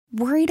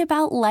Worried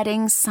about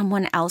letting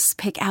someone else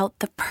pick out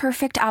the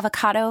perfect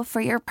avocado for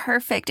your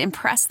perfect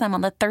impress them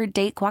on the third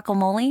date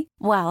guacamole?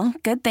 Well,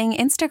 good thing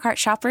Instacart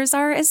shoppers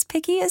are as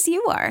picky as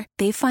you are.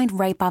 They find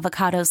ripe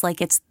avocados like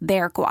it's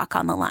their guac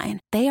on the line.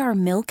 They are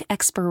milk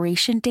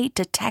expiration date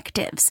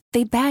detectives.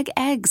 They bag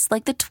eggs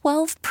like the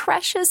 12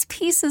 precious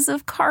pieces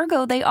of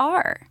cargo they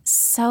are.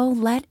 So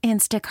let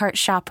Instacart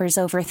shoppers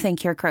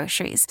overthink your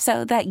groceries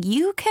so that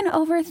you can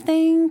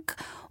overthink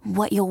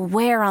what you'll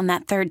wear on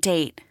that third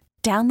date.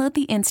 Download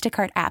the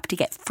Instacart app to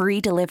get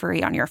free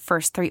delivery on your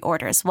first 3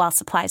 orders while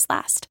supplies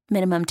last.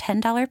 Minimum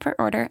 $10 per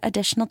order.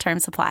 Additional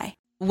terms apply.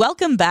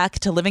 Welcome back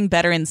to Living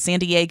Better in San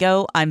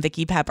Diego. I'm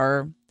Vicki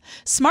Pepper.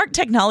 Smart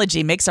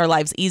technology makes our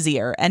lives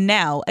easier, and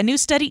now a new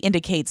study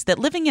indicates that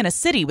living in a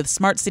city with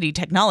smart city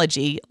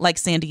technology, like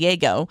San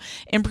Diego,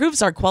 improves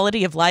our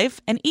quality of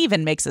life and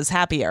even makes us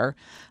happier.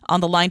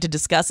 On the line to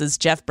discuss is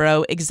Jeff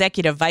Breaux,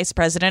 Executive Vice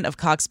President of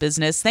Cox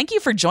Business. Thank you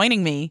for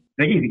joining me.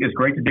 Thank you. It's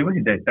great to be with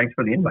you today. Thanks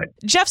for the invite.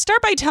 Jeff,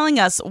 start by telling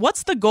us,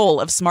 what's the goal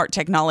of smart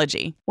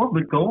technology? Well,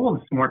 the goal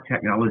of smart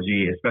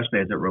technology, especially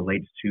as it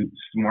relates to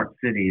smart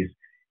cities,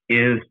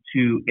 is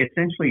to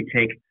essentially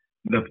take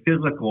the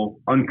physical,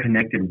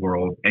 unconnected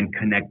world and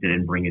connect it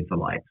and bring it to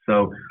life.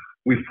 So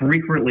we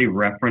frequently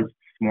reference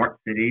smart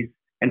cities,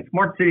 and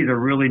smart cities are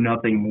really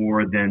nothing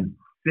more than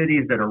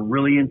cities that are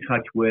really in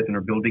touch with and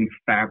are building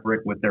fabric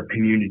with their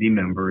community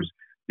members.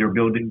 They're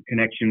building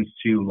connections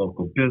to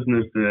local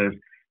businesses,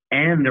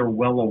 and they're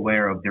well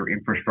aware of their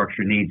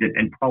infrastructure needs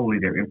and probably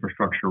their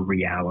infrastructure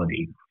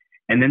reality.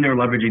 And then they're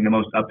leveraging the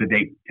most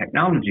up-to-date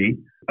technology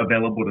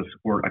available to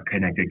support a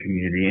connected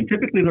community. And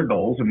typically their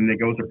goals, their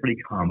goals are pretty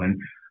common.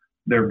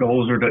 Their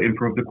goals are to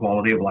improve the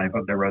quality of life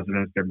of their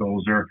residents. Their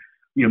goals are,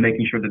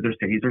 making sure that their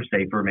cities are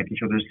safer, making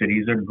sure their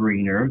cities are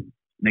greener,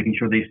 making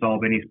sure they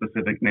solve any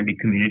specific maybe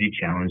community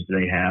challenge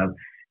they have,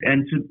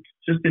 and to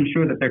just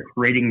ensure that they're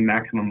creating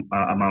maximum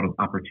amount of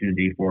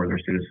opportunity for their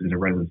citizens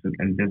and residents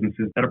and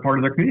businesses that are part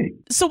of their community.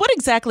 So what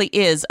exactly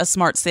is a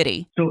smart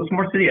city? So a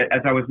smart city, as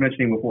I was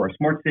mentioning before, a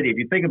smart city, if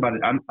you think about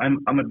it,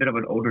 I'm a bit of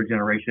an older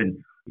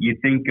generation. You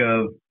think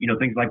of,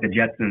 things like the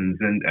Jetsons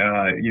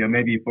and,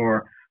 maybe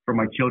for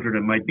my children,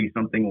 it might be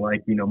something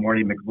like,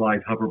 Marty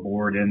McFly's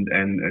hoverboard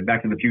and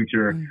Back to the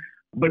Future. Mm.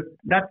 But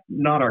that's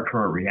not our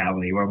current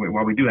reality.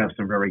 While we do have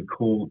some very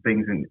cool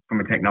things from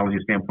a technology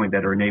standpoint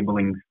that are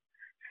enabling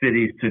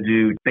cities to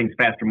do things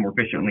faster, more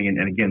efficiently,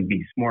 and again,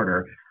 be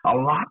smarter, a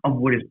lot of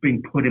what is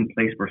being put in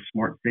place for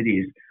smart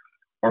cities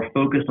are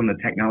focused on the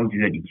technology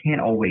that you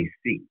can't always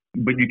see,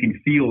 but you can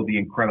feel the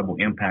incredible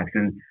impacts.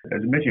 And as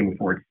I mentioned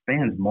before, it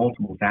spans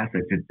multiple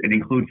facets. It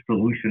includes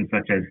solutions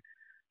such as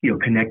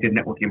connected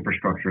network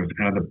infrastructure is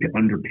kind of the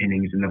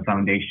underpinnings and the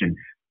foundation.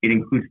 It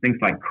includes things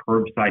like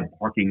curbside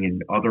parking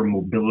and other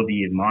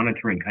mobility and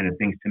monitoring kind of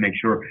things to make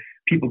sure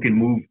people can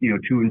move,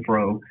 to and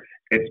fro.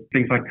 It's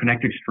things like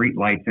connected street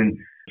lights and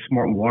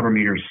smart water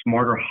meters,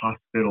 smarter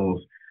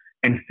hospitals,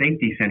 and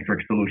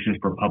safety-centric solutions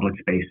for public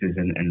spaces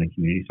and the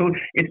community. So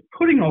it's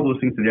putting all those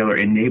things together,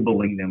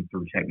 enabling them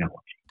through technology.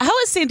 How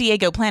is San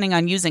Diego planning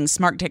on using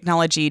smart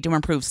technology to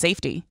improve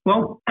safety?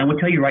 Well, I will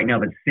tell you right now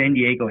that San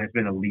Diego has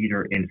been a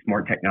leader in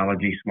smart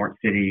technology, smart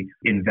city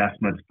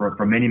investments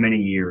for many, many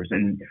years.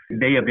 And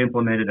they have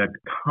implemented a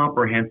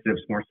comprehensive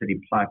smart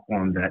city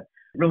platform that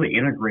really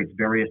integrates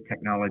various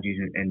technologies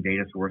and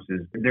data sources.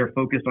 They're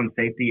focused on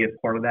safety as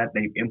part of that.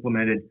 They've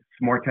implemented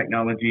smart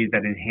technologies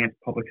that enhance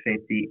public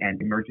safety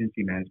and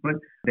emergency management.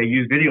 They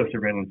use video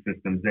surveillance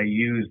systems. They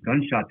use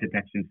gunshot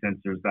detection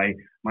sensors.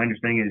 My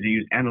understanding is they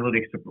use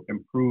analytics to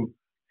improve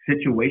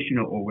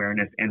situational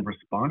awareness and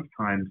response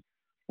times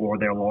for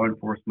their law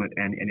enforcement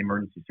and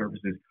emergency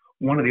services.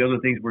 One of the other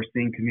things we're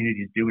seeing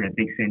communities do, and I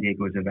think San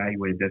Diego has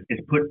evaluated this,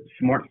 is put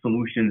smart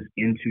solutions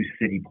into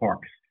city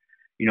parks.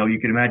 You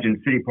can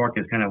imagine City Park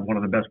is kind of one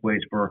of the best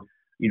ways for,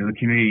 the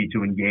community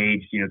to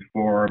engage,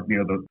 for,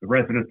 the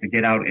residents to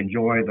get out,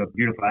 enjoy the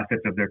beautiful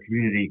assets of their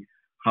community.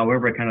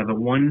 However, kind of the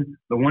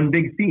one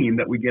big theme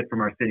that we get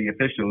from our city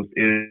officials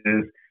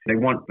is they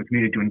want the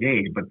community to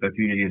engage, but the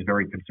community is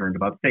very concerned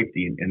about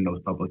safety in those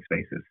public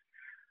spaces.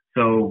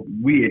 So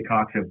we at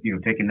Cox have,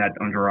 taken that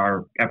under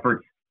our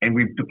efforts, and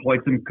we've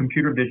deployed some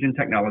computer vision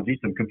technology,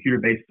 some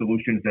computer-based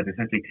solutions that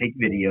essentially take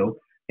video.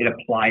 It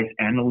applies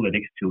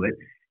analytics to it.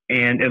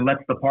 And it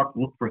lets the park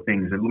look for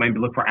things. It maybe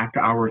look for after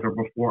hours or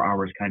before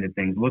hours kind of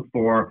things. Look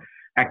for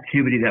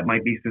activity that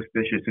might be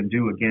suspicious and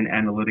do, again,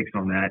 analytics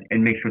on that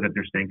and make sure that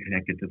they're staying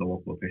connected to the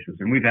local officials.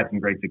 And we've had some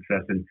great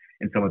success in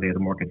some of the other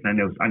markets. I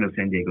know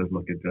San Diego's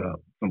looked at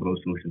some of those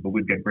solutions, but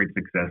we've got great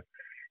success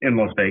in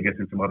Las Vegas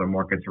and some other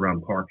markets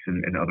around parks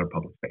and other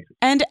public spaces.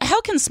 And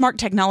how can smart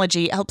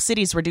technology help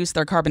cities reduce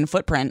their carbon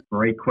footprint?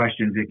 Great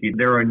question, Vicki.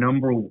 There are a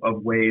number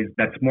of ways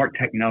that smart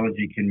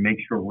technology can make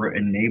sure we're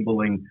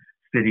enabling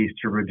cities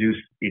to reduce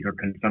either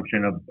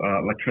consumption of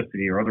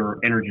electricity or other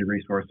energy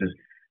resources,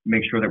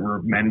 make sure that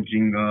we're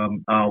managing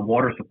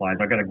water supplies.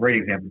 I've got a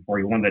great example for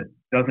you, one that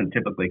doesn't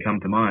typically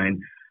come to mind,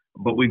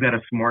 but we've got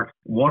a smart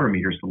water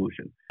meter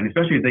solution. And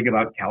especially if you think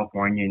about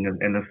California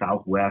and the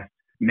Southwest,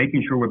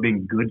 making sure we're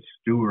being good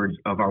stewards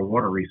of our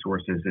water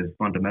resources is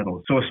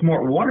fundamental. So a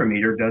smart water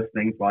meter does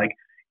things like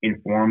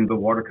inform the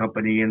water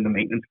company and the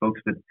maintenance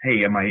folks that,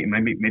 hey, am I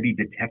maybe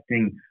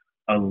detecting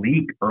a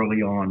leak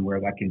early on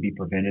where that can be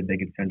prevented? They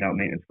can send out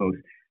maintenance folks.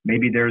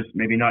 Maybe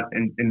not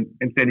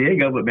in San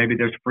Diego, but maybe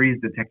there's freeze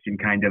detection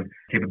kind of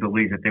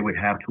capabilities that they would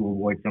have to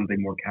avoid something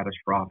more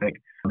catastrophic.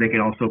 They can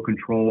also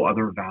control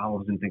other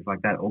valves and things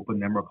like that, open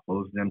them or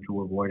close them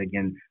to avoid,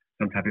 again,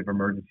 some type of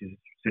emergency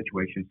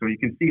situation. So you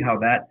can see how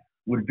that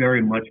would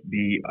very much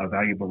be a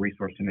valuable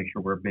resource to make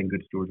sure we're being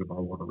good stewards of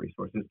our water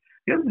resources.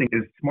 The other thing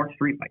is smart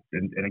streetlights.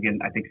 And again,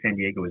 I think San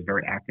Diego is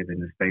very active in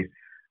this space.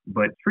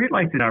 But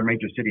streetlights in our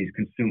major cities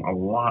consume a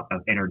lot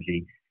of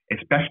energy,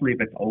 especially if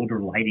it's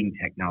older lighting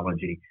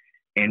technology.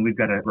 And we've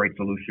got a great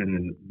solution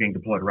and being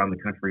deployed around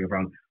the country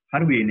around how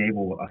do we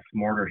enable a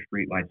smarter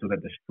streetlight so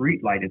that the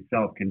streetlight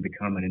itself can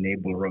become an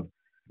enabler of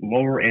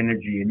lower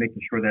energy and making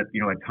sure that,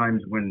 at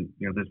times when,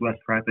 there's less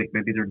traffic,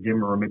 maybe they're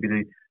dimmer or maybe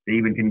they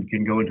even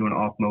can go into an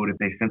off mode. If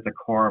they sense a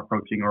car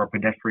approaching or a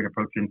pedestrian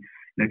approaching,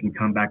 they can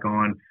come back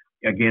on.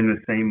 Again, the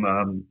same,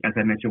 as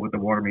I mentioned with the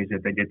water meters,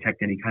 if they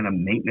detect any kind of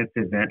maintenance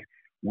event,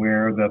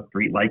 where the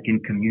streetlight can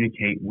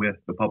communicate with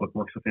the public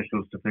works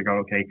officials to figure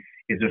out, okay,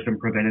 is there some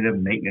preventative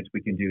maintenance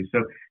we can do?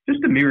 So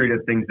just a myriad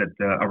of things that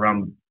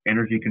around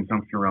energy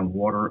consumption, around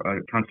water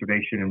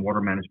conservation and water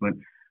management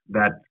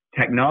that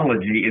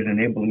technology is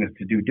enabling us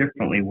to do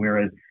differently.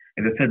 Whereas,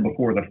 as I said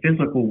before, the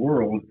physical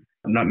world,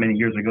 not many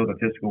years ago, the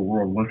physical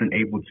world wasn't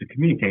able to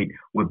communicate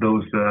with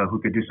those who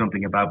could do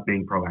something about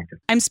being proactive.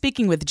 I'm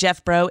speaking with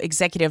Jeff Breaux,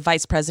 Executive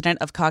Vice President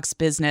of Cox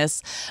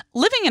Business.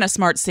 Living in a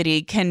smart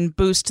city can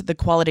boost the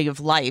quality of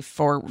life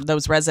for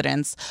those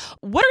residents.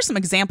 What are some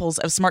examples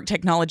of smart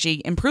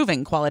technology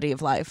improving quality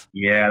of life?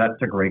 Yeah,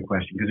 that's a great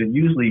question because it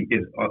usually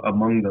is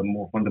among the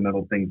more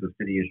fundamental things the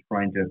city is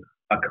trying to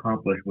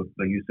accomplish with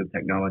the use of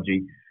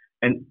technology.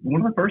 And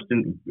one of the first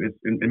and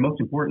most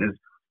important is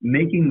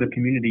making the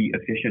community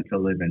efficient to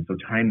live in, so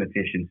time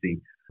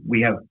efficiency. We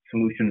have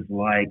solutions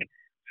like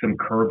some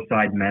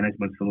curbside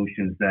management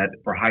solutions that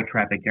for high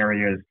traffic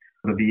areas,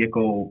 the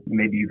vehicle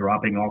may be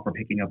dropping off or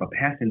picking up a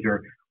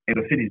passenger, and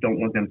the cities don't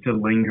want them to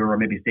linger or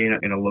maybe stay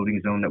in a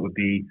loading zone that would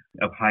be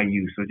of high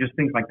use. So just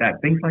things like that,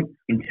 things like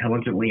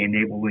intelligently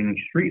enabling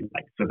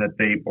streetlights so that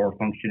they are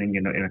functioning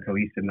in a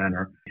cohesive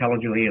manner,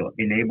 intelligently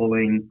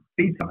enabling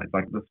speed signs,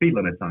 like the speed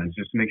limit signs,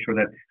 just to make sure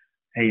that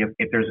hey,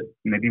 if there's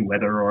maybe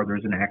weather or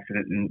there's an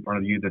accident in front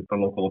of you, that the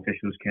local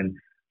officials can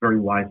very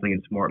wisely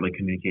and smartly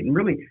communicate. And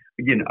really,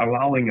 again,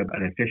 allowing an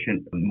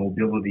efficient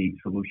mobility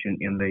solution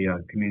in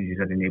the communities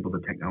that enable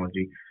the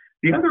technology.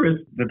 The other is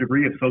the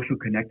degree of social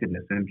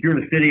connectedness. And if you're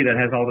in a city that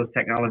has all this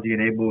technology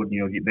enabled,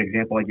 the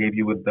example I gave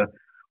you with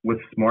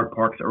smart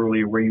parks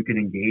earlier, where you can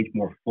engage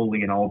more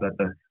fully in all that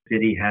the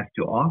city has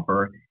to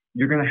offer,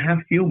 you're going to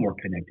feel more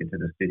connected to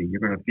the city. You're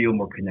going to feel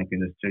more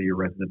connectedness to your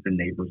residents and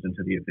neighbors and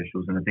to the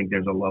officials. And I think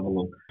there's a level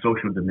of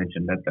social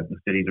dimension that the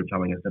cities are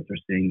telling us that they're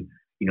seeing,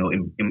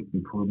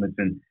 improvements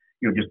and,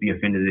 just the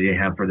affinity they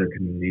have for their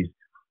communities.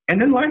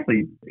 And then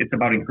lastly, it's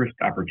about increased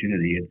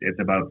opportunity. It's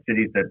about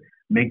cities that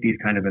make these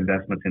kind of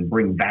investments and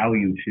bring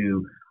value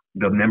to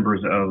the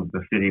members of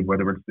the city,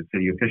 whether it's the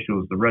city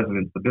officials, the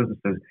residents, the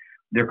businesses.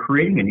 They're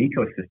creating an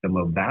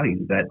ecosystem of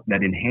value that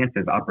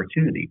enhances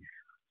opportunity.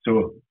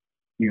 So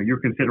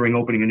you're considering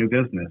opening a new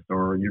business,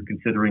 or you're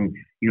considering,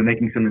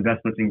 making some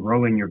investments in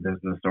growing your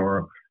business,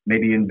 or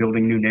maybe in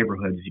building new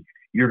neighborhoods,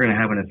 you're going to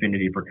have an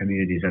affinity for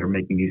communities that are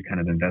making these kind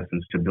of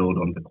investments to build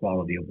on the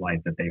quality of life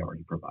that they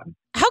already provide.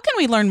 How can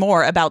we learn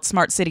more about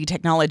smart city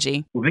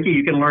technology? Well, Vicki,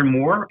 you can learn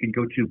more. You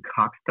can go to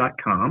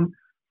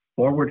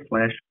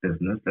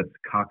cox.com/business. That's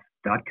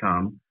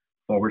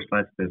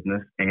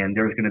cox.com/business. And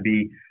there's going to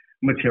be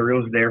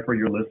materials there for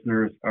your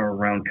listeners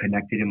around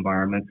connected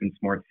environments and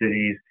smart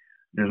cities.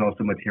 There's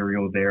also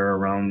material there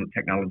around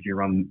technology,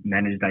 around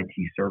managed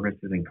IT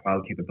services and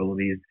cloud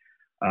capabilities,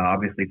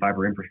 obviously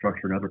fiber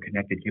infrastructure and other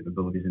connected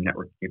capabilities and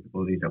network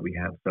capabilities that we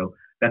have. So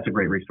that's a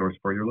great resource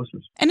for your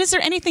listeners. And is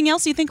there anything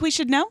else you think we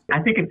should know?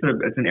 I think it's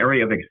an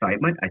area of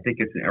excitement. I think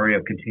it's an area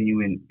of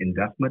continuing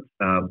investment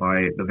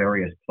by the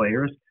various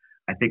players.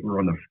 I think we're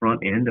on the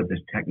front end of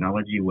this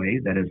technology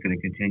wave that is going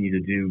to continue to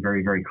do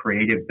very, very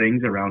creative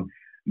things around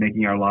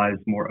making our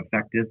lives more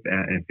effective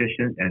and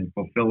efficient and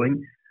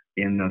fulfilling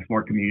in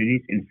smart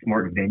communities, in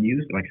smart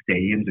venues like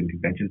stadiums and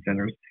convention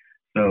centers.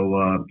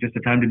 So just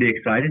a time to be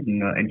excited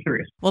and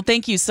curious. Well,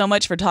 thank you so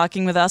much for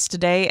talking with us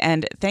today,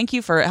 and thank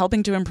you for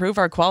helping to improve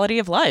our quality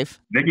of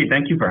life. Vicki,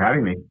 thank you for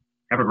having me.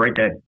 Have a great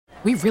day.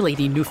 We really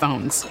need new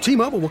phones.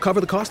 T-Mobile will cover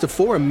the cost of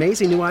 4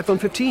 amazing new iPhone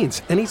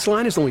 15s, and each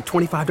line is only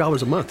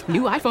 $25 a month.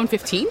 New iPhone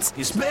 15s?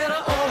 It's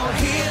better over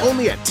here.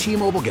 Only at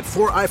T-Mobile, get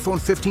 4 iPhone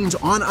 15s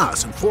on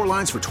us and 4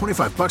 lines for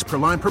 $25 per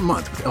line per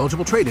month with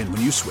eligible trade-in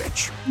when you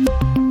switch.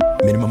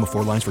 Minimum of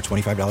 4 lines for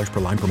 $25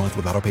 per line per month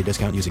with autopay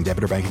discount using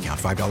debit or bank account.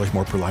 $5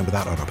 more per line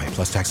without autopay,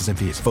 plus taxes and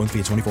fees. Phone fee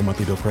at 24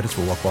 monthly bill credits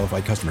for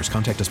well-qualified customers.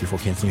 Contact us before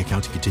canceling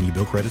account to continue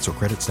bill credits or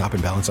credit stop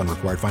and balance on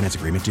required finance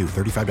agreement due.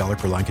 $35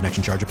 per line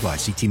connection charge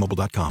applies. See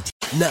T-Mobile.com.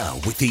 Now,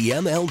 with the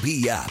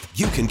MLB app,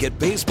 you can get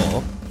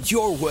baseball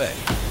your way.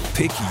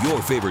 Pick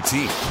your favorite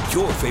team,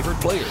 your favorite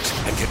players,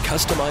 and get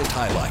customized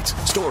highlights,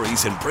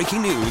 stories, and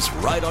breaking news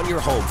right on your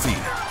home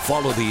feed.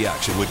 Follow the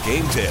action with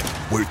Game 10,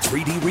 where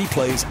 3D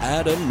replays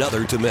add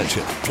another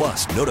dimension.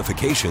 Plus,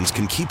 notifications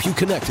can keep you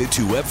connected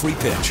to every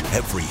pitch,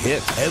 every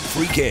hit,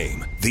 every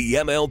game. The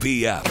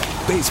MLB app.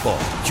 Baseball,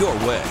 your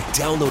way.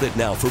 Download it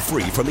now for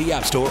free from the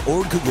App Store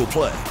or Google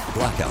Play.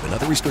 Blackout and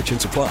other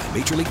restrictions apply.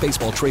 Major League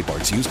Baseball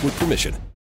trademarks used with permission.